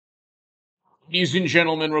Ladies and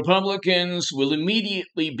gentlemen, Republicans will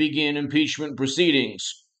immediately begin impeachment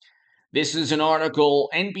proceedings. This is an article,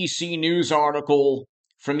 NBC News article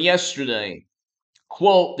from yesterday.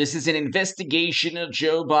 Quote, this is an investigation of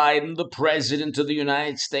Joe Biden, the President of the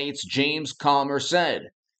United States, James Comer said.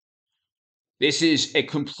 This is a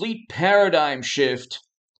complete paradigm shift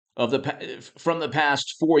from the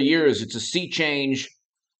past 4 years. It's a sea change.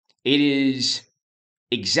 It is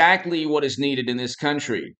exactly what is needed in this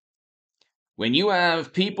country. When you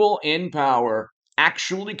have people in power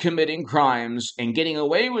actually committing crimes and getting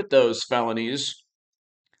away with those felonies,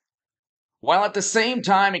 while at the same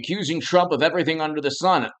time accusing Trump of everything under the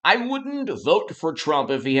sun. I wouldn't vote for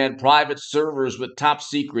Trump if he had private servers with top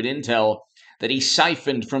secret intel that he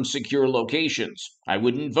siphoned from secure locations. I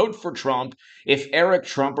wouldn't vote for Trump if Eric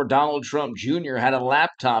Trump or Donald Trump Jr. had a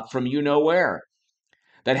laptop from you-know-where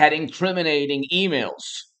that had incriminating emails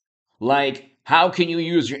like, how can you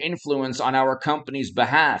use your influence on our company's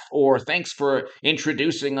behalf? Or thanks for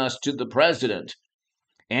introducing us to the president.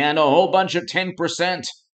 And a whole bunch of 10%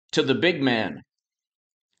 to the big man.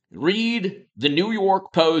 Read the New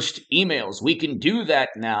York Post emails. We can do that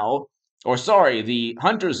now. Or sorry, the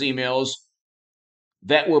Hunter's emails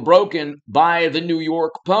that were broken by the New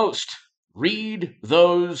York Post. Read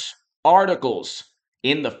those articles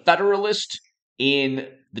in the Federalist, in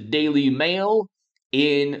the Daily Mail,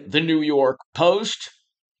 in the New York Post,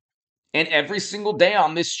 and every single day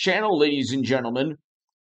on this channel, ladies and gentlemen,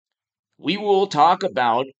 we will talk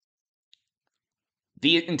about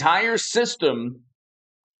the entire system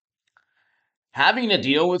having to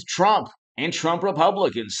deal with Trump and Trump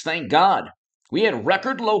Republicans. Thank God. We had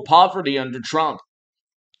record low poverty under Trump.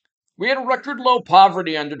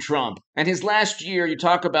 And his last year, you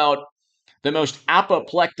talk about the most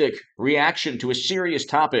apoplectic reaction to a serious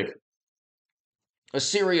topic, a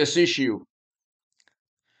serious issue.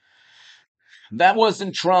 That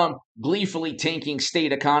wasn't Trump gleefully tanking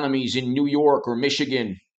state economies in New York or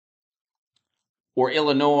Michigan or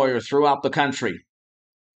Illinois or throughout the country.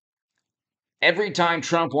 Every time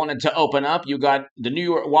Trump wanted to open up, you got the New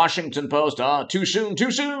York Washington Post, too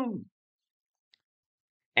soon.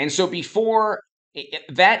 And so before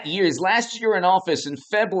that year, his last year in office in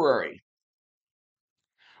February,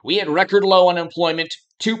 we had record low unemployment,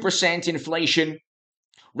 2% inflation,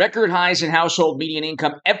 record highs in household median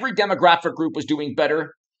income. Every demographic group was doing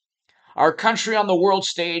better. Our country on the world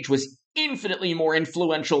stage was infinitely more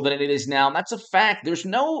influential than it is now. And that's a fact. There's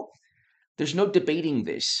no debating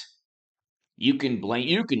this. You can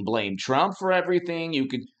blame Trump for everything.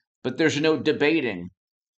 But there's no debating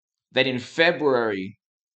that in February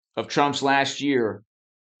of Trump's last year,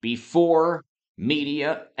 before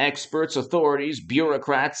media, experts, authorities,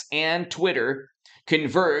 bureaucrats, and Twitter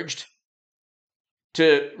converged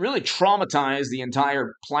to really traumatize the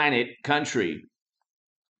entire planet, country.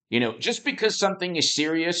 Just because something is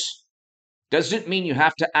serious doesn't mean you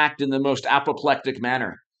have to act in the most apoplectic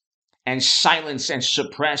manner and silence and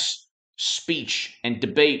suppress speech and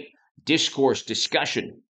debate, discourse,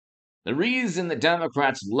 discussion. The reason the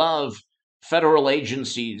Democrats love federal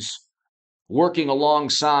agencies working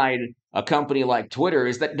alongside a company like Twitter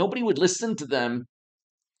is that nobody would listen to them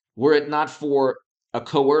were it not for a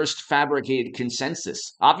coerced, fabricated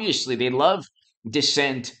consensus. Obviously, they love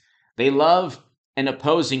dissent. They love an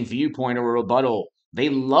opposing viewpoint or a rebuttal. They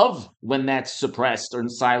love when that's suppressed or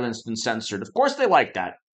silenced and censored. Of course they like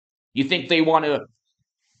that. You think they want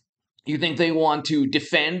to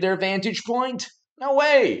defend their vantage point? No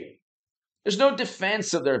way. There's no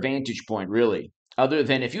defense of their vantage point, really, other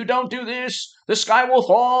than if you don't do this, the sky will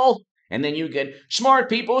fall. And then you get smart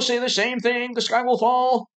people say the same thing, the sky will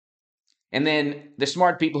fall. And then the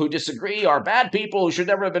smart people who disagree are bad people who should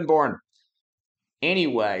never have been born.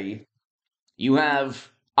 Anyway, you have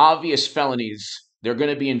obvious felonies. They're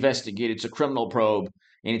going to be investigated. It's a criminal probe,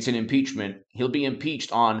 and it's an impeachment. He'll be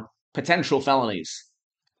impeached on potential felonies.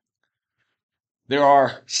 There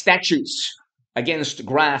are statutes against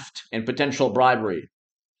graft and potential bribery.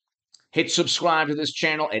 Hit subscribe to this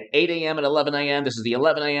channel at 8 a.m. and 11 a.m. This is the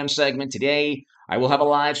 11 a.m. segment. Today, I will have a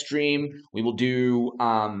live stream. We will do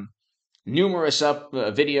numerous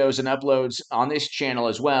videos and uploads on this channel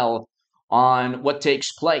as well on what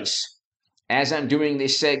takes place. As I'm doing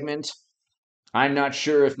this segment, I'm not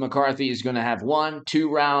sure if McCarthy is going to have 1,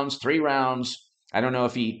 2 rounds, 3 rounds. I don't know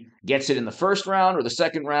if he gets it in the first round or the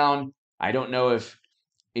second round. I don't know if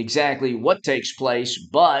exactly what takes place,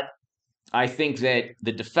 but I think that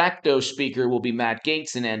the de facto speaker will be Matt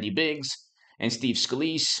Gaetz and Andy Biggs and Steve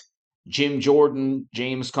Scalise, Jim Jordan,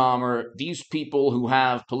 James Comer, these people who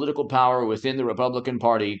have political power within the Republican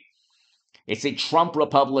Party. It's a Trump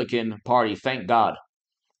Republican Party, thank God.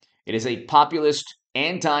 It is a populist,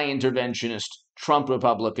 anti-interventionist Trump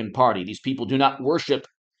Republican Party. These people do not worship.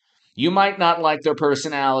 You might not like their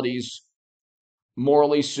personalities,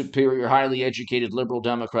 morally superior, highly educated liberal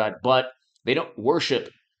Democrat, but they don't worship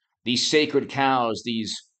these sacred cows.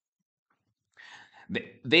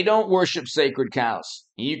 They don't worship sacred cows.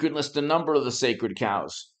 You could list a number of the sacred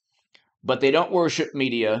cows, but they don't worship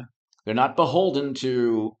media. They're not beholden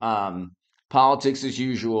to politics as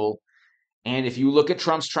usual. And if you look at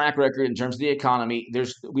Trump's track record in terms of the economy,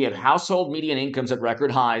 we have household median incomes at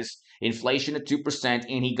record highs, inflation at 2%,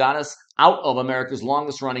 and he got us out of America's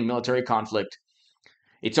longest running military conflict.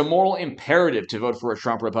 It's a moral imperative to vote for a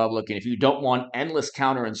Trump Republican if you don't want endless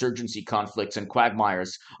counterinsurgency conflicts and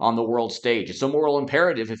quagmires on the world stage. It's a moral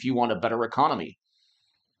imperative if you want a better economy.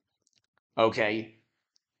 Okay?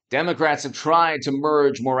 Democrats have tried to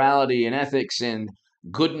merge morality and ethics and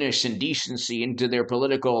goodness and decency into their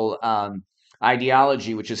political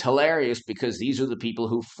ideology, which is hilarious because these are the people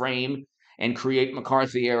who frame and create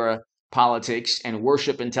McCarthy-era politics and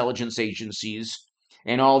worship intelligence agencies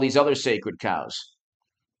and all these other sacred cows.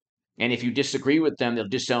 And if you disagree with them, they'll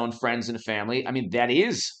disown friends and family. I mean, that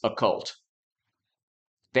is a cult.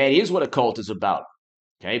 That is what a cult is about.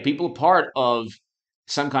 Okay, people part of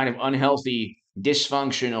some kind of unhealthy,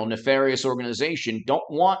 dysfunctional, nefarious organization don't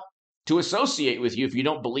want to associate with you if you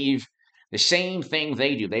don't believe the same thing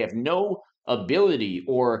they do. They have no ability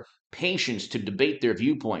or patience to debate their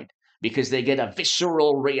viewpoint because they get a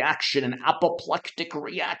visceral reaction, an apoplectic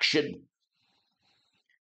reaction.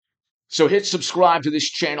 So hit subscribe to this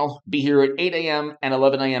channel. Be here at 8 a.m. and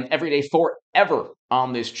 11 a.m. every day forever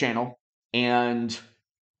on this channel. And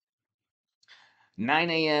 9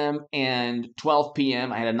 a.m. and 12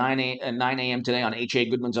 p.m. I had a 9 a.m. today on H.A.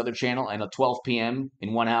 Goodman's other channel and a 12 p.m.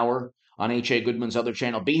 in 1 hour on H.A. Goodman's other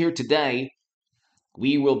channel. Be here today.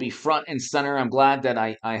 We will be front and center. I'm glad that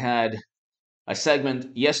I had a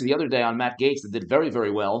segment the other day on Matt Gaetz that did very,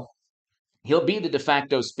 very well. He'll be the de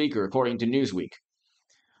facto speaker, according to Newsweek.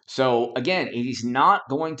 So, again, he's not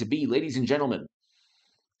going to be, ladies and gentlemen,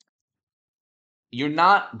 you're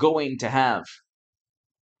not going to have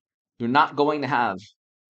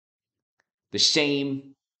the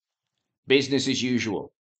same business as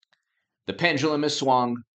usual. The pendulum has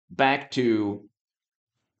swung back to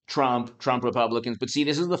Trump Republicans. But see,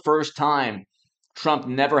 this is the first time Trump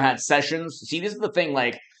never had sessions. See, this is the thing,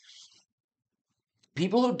 like,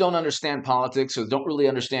 people who don't understand politics or don't really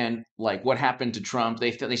understand, like, what happened to Trump,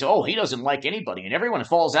 they say, oh, he doesn't like anybody, and everyone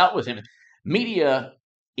falls out with him. Media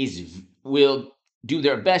will do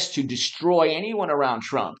their best to destroy anyone around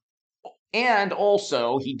Trump. And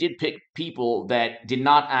also, he did pick people that did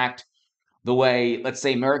not act the way, let's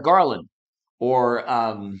say, Merrick Garland or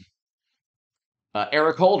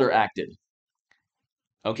Eric Holder acted.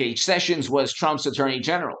 Okay, Sessions was Trump's attorney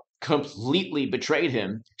general, completely betrayed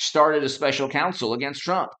him, started a special counsel against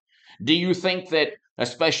Trump. Do you think that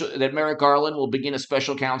Merrick Garland will begin a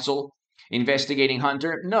special counsel investigating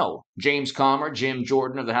Hunter? No. James Comer, Jim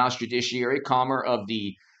Jordan of the House Judiciary, Comer of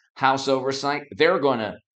the House Oversight, they're going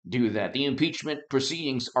to do that. The impeachment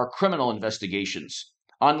proceedings are criminal investigations.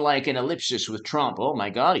 Unlike an ellipsis with Trump. Oh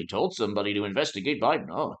my God, he told somebody to investigate Biden.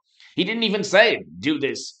 Oh, he didn't even say, do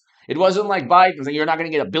this. It wasn't like Biden saying, you're not going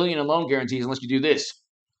to get $1 billion in loan guarantees unless you do this.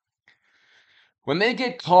 When they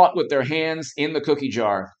get caught with their hands in the cookie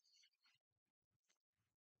jar,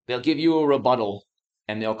 they'll give you a rebuttal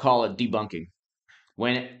and they'll call it debunking.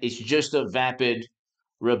 When it's just a vapid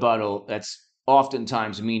rebuttal that's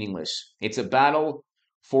oftentimes meaningless. It's a battle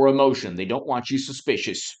for emotion. They don't want you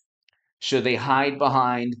suspicious. So they hide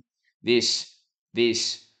behind this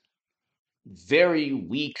very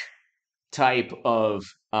weak type of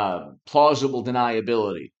plausible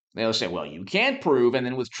deniability. They'll say, well, you can't prove, and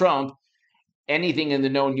then with Trump, anything in the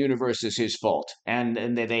known universe is his fault.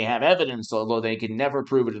 And they have evidence, although they can never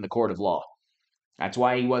prove it in the court of law. That's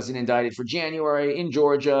why he wasn't indicted for January, in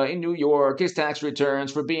Georgia, in New York, his tax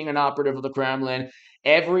returns, for being an operative of the Kremlin.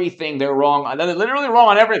 Everything, they're wrong. They're literally wrong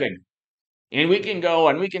on everything. And we can go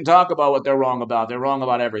and we can talk about what they're wrong about. They're wrong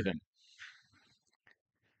about everything.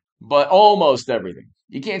 But almost everything.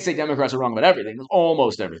 You can't say Democrats are wrong about everything.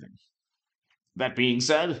 Almost everything. That being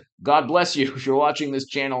said, God bless you if you're watching this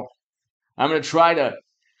channel. I'm going to try to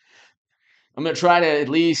at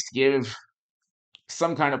least give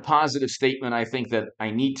some kind of positive statement. I think that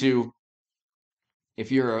I need to.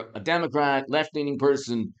 If you're a Democrat, left-leaning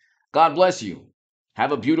person, God bless you.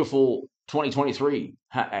 Have a beautiful 2023.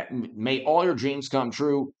 May all your dreams come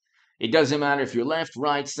true. It doesn't matter if you're left,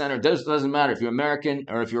 right, center. It doesn't matter if you're American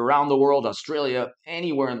or if you're around the world, Australia,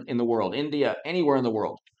 anywhere in the world, India, anywhere in the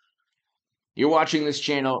world. You're watching this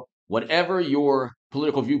channel. Whatever your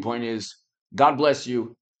political viewpoint is God bless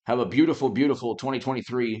you. Have a beautiful, beautiful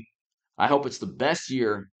 2023. I hope it's the best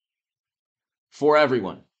year for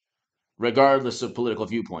everyone, regardless of political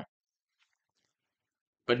viewpoint.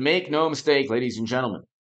 But make no mistake, ladies and gentlemen,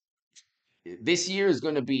 this year is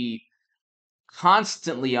going to be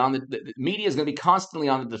constantly on the media is going to be constantly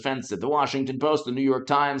on the defensive. The Washington Post, the New York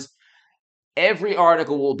Times, every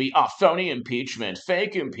article will be phony impeachment,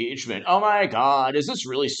 fake impeachment. Oh my God, is this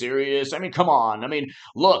really serious? I mean, come on. I mean,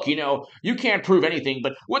 look, you can't prove anything,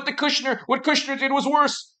 but what Kushner did was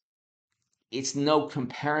worse. It's no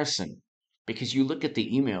comparison because you look at the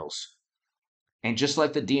emails, and just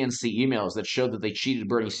like the DNC emails that showed that they cheated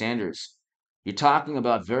Bernie Sanders, you're talking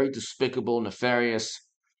about very despicable, nefarious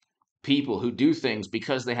people who do things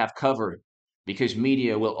because they have cover, because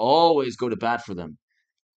media will always go to bat for them.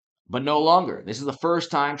 But no longer. This is the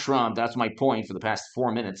first time Trump, that's my point for the past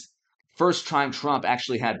 4 minutes, first time Trump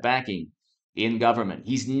actually had backing in government.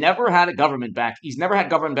 He's never had He's never had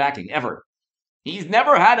government backing, ever. He's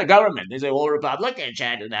never had a government. They say, well, Republicans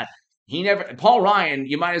had that. He never, Paul Ryan,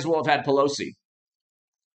 you might as well have had Pelosi.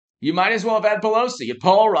 You might as well have had Pelosi.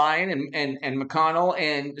 Paul Ryan and McConnell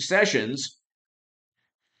and Sessions.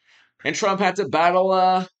 And Trump had to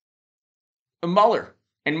battle Mueller.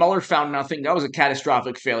 And Mueller found nothing. That was a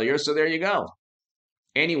catastrophic failure. So there you go.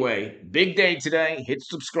 Anyway, big day today. Hit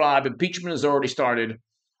subscribe. Impeachment has already started.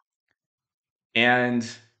 And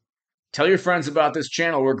tell your friends about this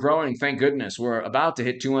channel. We're growing, thank goodness. We're about to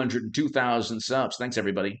hit 202,000 subs. Thanks,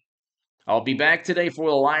 everybody. I'll be back today for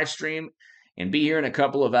the live stream and be here in a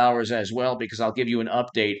couple of hours as well because I'll give you an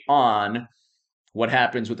update on what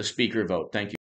happens with the speaker vote. Thank you.